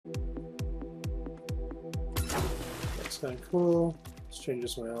It's kind of cool. Let's change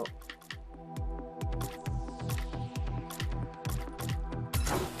this one out.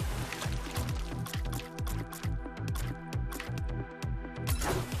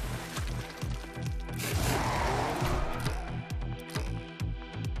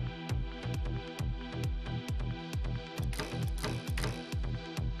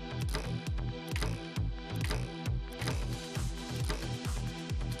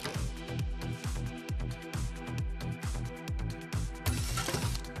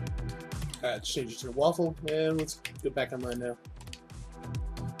 Alright, let's change it to the waffle, and let's get back online now.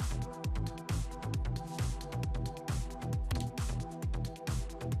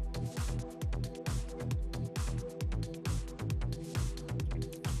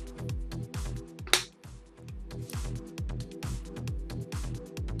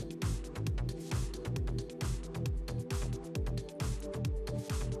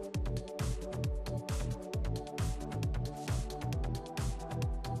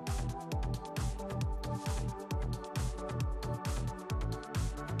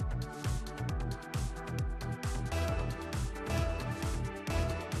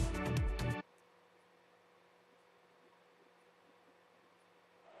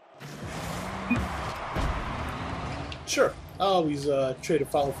 Sure, I'll always trade a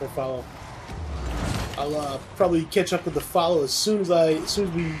follow for a follow. I'll probably catch up with the follow as soon as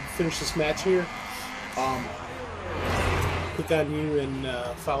we finish this match here. Click on you and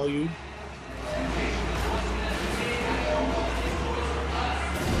follow you.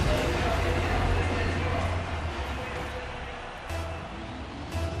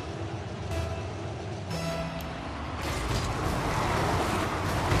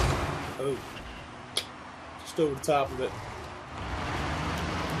 Oh. Just over the top of it.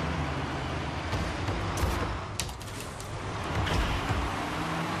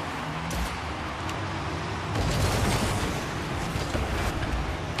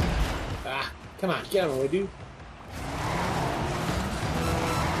 Ah, come on, get out of the way, dude.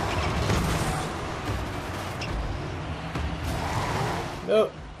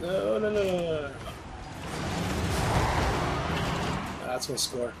 No, no, no, no, no, no. That's gonna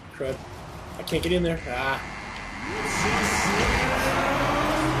score. Crud. I can't get in there. Ah.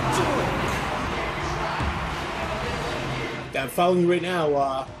 I'm following you right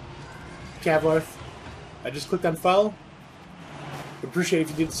now, Kevlar. I just clicked on follow. Appreciate it if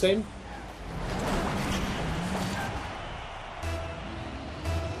you did the same.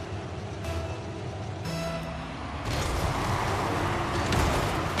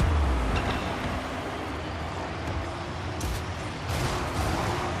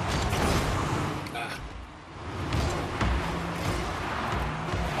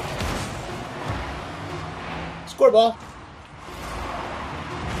 Score ball.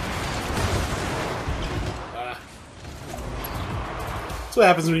 That's what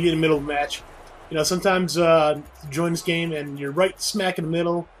happens when you get in the middle of a match. You know, sometimes you join this game and you're right smack in the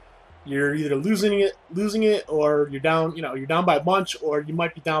middle. You're either losing it, or you're down. You know, you're down by a bunch, or you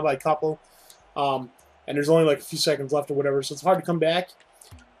might be down by a couple. And there's only like a few seconds left or whatever, so it's hard to come back.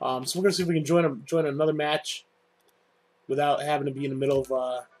 So we're gonna see if we can join another match without having to be in the middle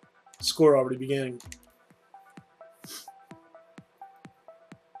of score already beginning.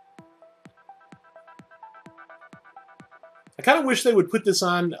 I kind of wish they would put this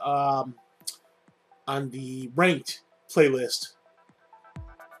on the ranked playlist.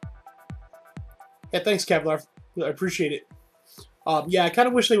 Yeah, thanks, Kevlar. I appreciate it. Yeah, I kind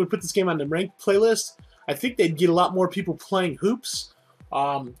of wish they would put this game on the ranked playlist. I think they'd get a lot more people playing hoops.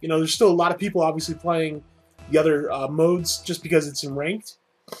 You know, there's still a lot of people obviously playing the other modes just because it's in ranked.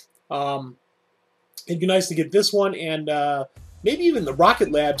 It'd be nice to get this one and maybe even the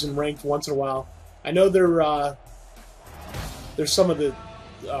Rocket Labs in ranked once in a while. I know there's some of the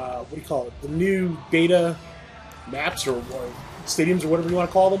what do you call it? The new beta maps or stadiums or whatever you want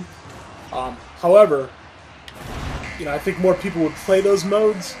to call them. However, you know, I think more people would play those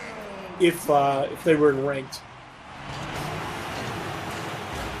modes if they were in ranked.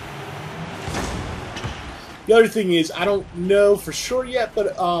 The other thing is, I don't know for sure yet,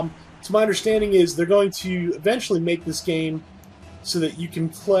 but to my understanding is they're going to eventually make this game so that you can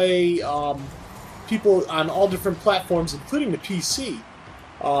play people on all different platforms, including the PC.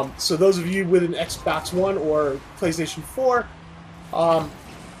 So those of you with an Xbox One or PlayStation 4,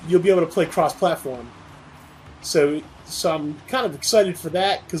 you'll be able to play cross-platform. So I'm kind of excited for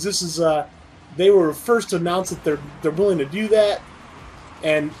that, because this is they were first to announce that they're willing to do that,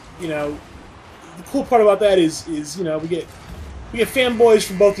 and you know, the cool part about that is you know, we get fanboys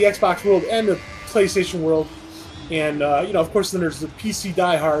from both the Xbox world and the PlayStation world, and you know, of course, then there's the PC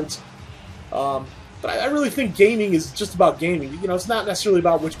diehards. But I really think gaming is just about gaming. You know, it's not necessarily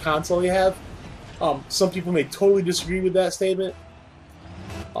about which console you have. Some people may totally disagree with that statement.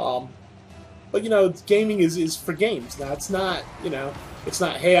 But, you know, gaming is for games. Now, it's not, you know, it's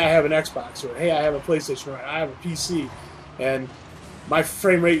not, hey, I have an Xbox, or hey, I have a PlayStation, or I have a PC, and my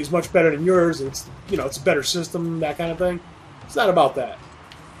frame rate is much better than yours, and it's, you know, it's a better system, that kind of thing. It's not about that.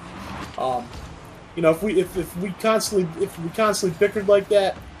 You know, if we constantly bickered like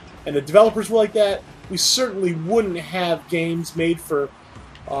that, and the developers were like that, we certainly wouldn't have games made for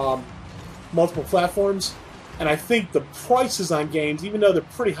multiple platforms. And I think the prices on games, even though they're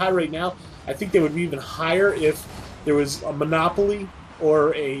pretty high right now, I think they would be even higher if there was a monopoly,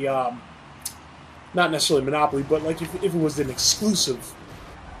 or a not necessarily monopoly, but like if it was an exclusive.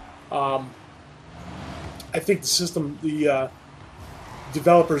 I think the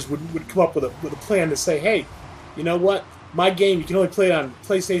developers would come up with a plan to say, hey, you know what? My game, you can only play it on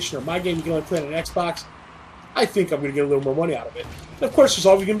PlayStation, or my game, you can only play it on Xbox. I think I'm going to get a little more money out of it. And of course, there's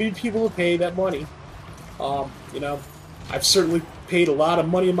always going to be people who pay that money. You know, I've certainly paid a lot of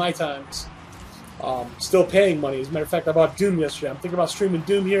money in my times. Still paying money. As a matter of fact, I bought Doom yesterday. I'm thinking about streaming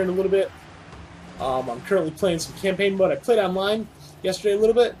Doom here in a little bit. I'm currently playing some campaign mode. I played online yesterday a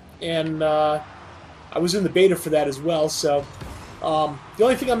little bit, and I was in the beta for that as well. So the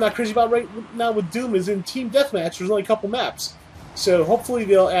only thing I'm not crazy about right now with Doom is in Team Deathmatch. There's only a couple maps, so hopefully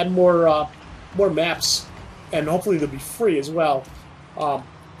they'll add more maps, and hopefully they'll be free as well. But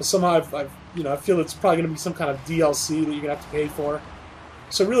somehow I feel it's probably going to be some kind of DLC that you're going to have to pay for.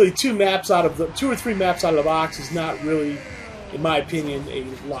 So really, 2 or 3 maps out of the box is not really, in my opinion, a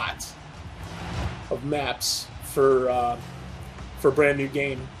lot of maps for a brand new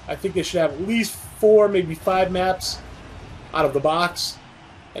game. I think they should have at least 4, maybe 5 maps out of the box,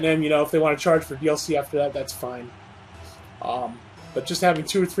 and then, you know, if they want to charge for DLC after that, that's fine. But just having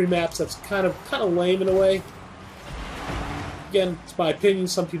 2 or 3 maps, that's kind of lame in a way. Again, it's my opinion.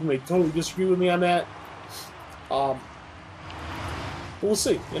 Some people may totally disagree with me on that. But we'll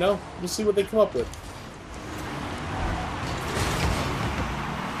see. You know, we'll see what they come up with.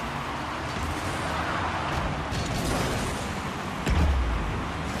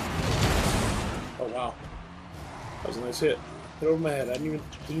 Oh wow, that was a nice hit. Hit over my head. I didn't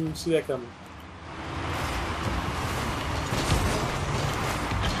even see that coming.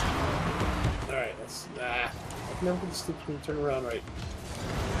 All right, let's. I can never get the stupid thing to turn around right.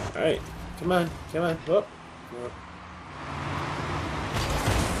 All right, come on. Oh. No.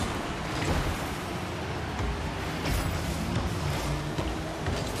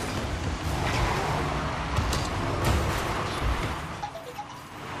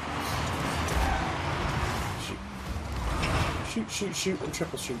 Shoot, and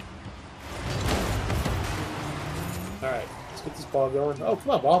triple shoot. Alright, let's get this ball going. Oh,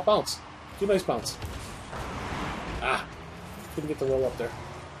 come on, ball, bounce. Do a nice bounce. Ah, couldn't get the roll up there.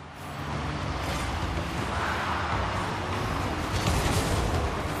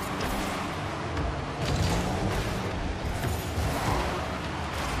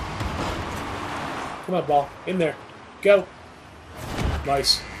 Come on, ball. In there. Go.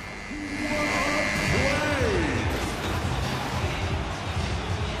 Nice.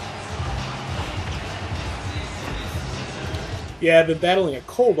 Yeah, I've been battling a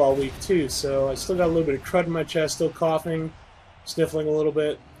cold all week, too, so I still got a little bit of crud in my chest, still coughing, sniffling a little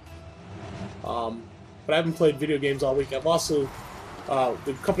bit. But I haven't played video games all week. I've also,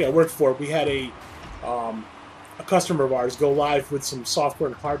 the company I worked for, we had a customer of ours go live with some software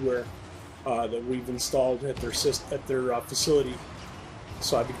and hardware that we've installed at their facility.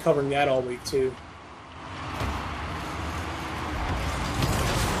 So I've been covering that all week, too.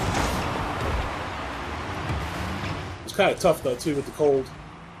 It's kind of tough though too with the cold.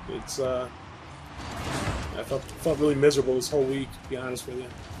 It's I felt really miserable this whole week, to be honest with you.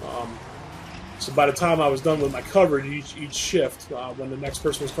 So by the time I was done with my coverage each shift, when the next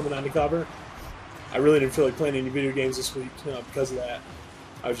person was coming on to cover, I really didn't feel like playing any video games this week, because of that.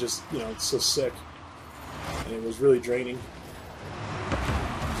 I was just, so sick, and it was really draining.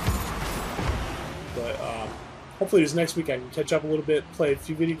 But hopefully this next week I can catch up a little bit, play a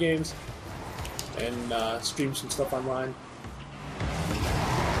few video games, and stream some stuff online.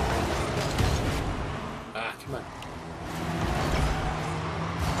 Ah, come on.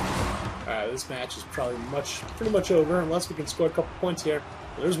 Alright, this match is probably pretty much over, unless we can score a couple points here.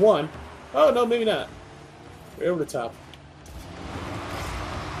 There's one. Oh, no, maybe not. Right over the top.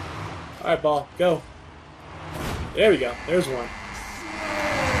 Alright, ball, go. There we go. There's one.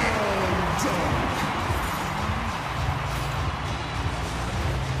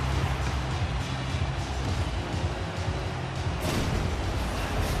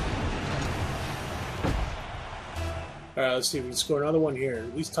 Alright, let's see if we can score another one here.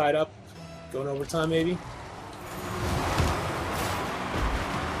 At least tied up. Going overtime, maybe.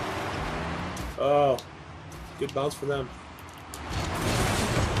 Oh. Good bounce for them.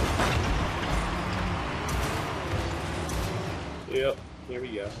 Yep. There we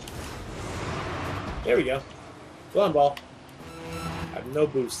go. There we go. Go on, ball. I have no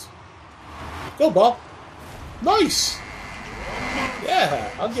boost. Go, ball. Nice!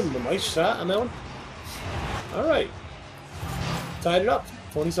 Yeah, I'll give him a nice shot on that one. Alright. Tied it up.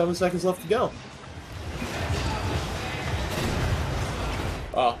 27 seconds left to go.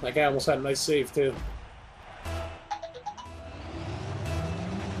 Oh, that guy almost had a nice save, too.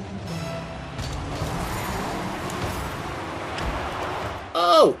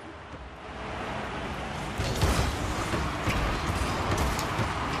 Oh!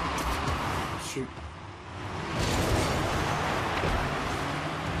 Shoot.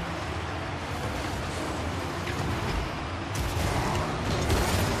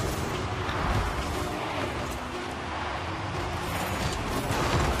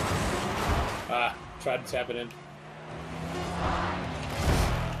 Ah, tried to tap it in.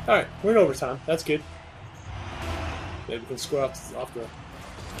 Alright, we're in overtime. That's good. Maybe we can score off the...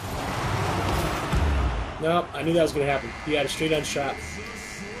 No, I knew that was going to happen. He had a straight-on shot.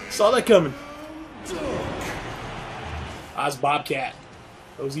 Saw that coming. Oz Bobcat.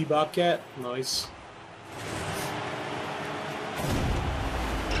 OZ Bobcat. Nice.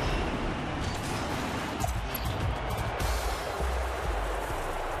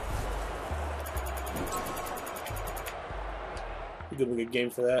 Give him a good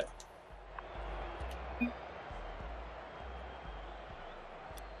game for that.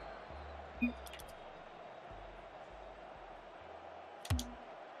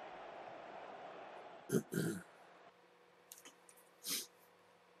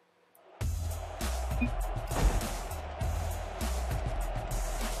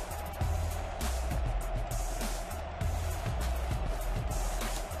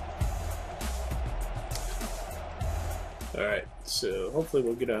 Alright, so hopefully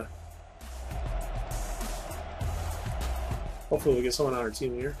we'll get someone on our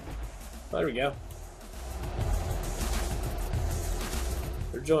team here. Oh, there we go.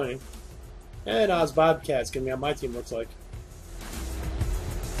 They're joining. And Oz Bobcat's gonna be on my team, looks like.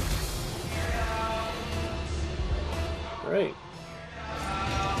 Alright.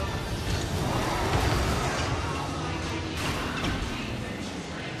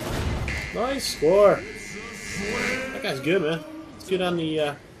 Nice score. That guy's good, man. It's good on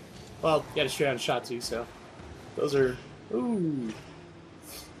the, well, you got a straight on shot too, so. Those are, ooh.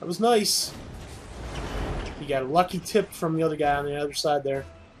 That was nice. You got a lucky tip from the other guy on the other side there.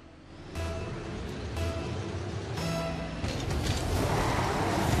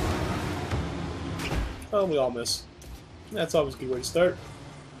 Oh, we all miss. That's always a good way to start.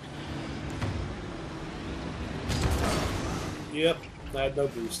 Yep, I had no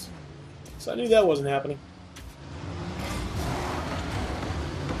boost. So I knew that wasn't happening.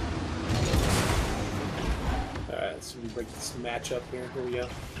 Alright, let's see if we break this match up here. Here we go.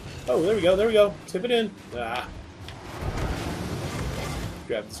 Oh, there we go, there we go. Tip it in. Ah.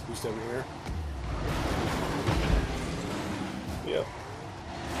 Grab this boost over here. Yep.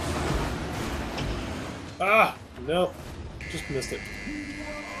 Ah! No. Just missed it.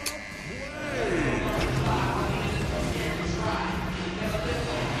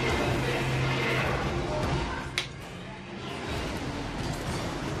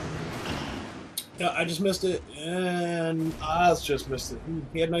 Yeah, I just missed it, and Oz just missed it.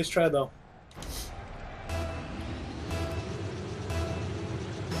 He had a nice try, though.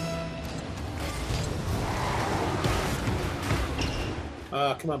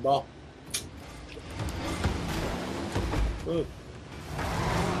 Come on, ball. Ooh.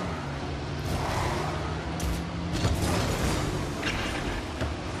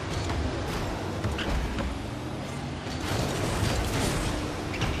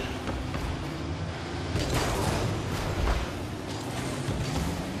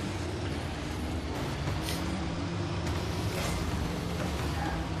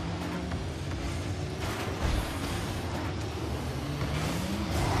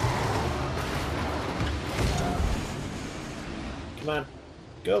 Come on.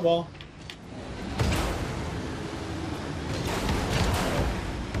 Go, ball.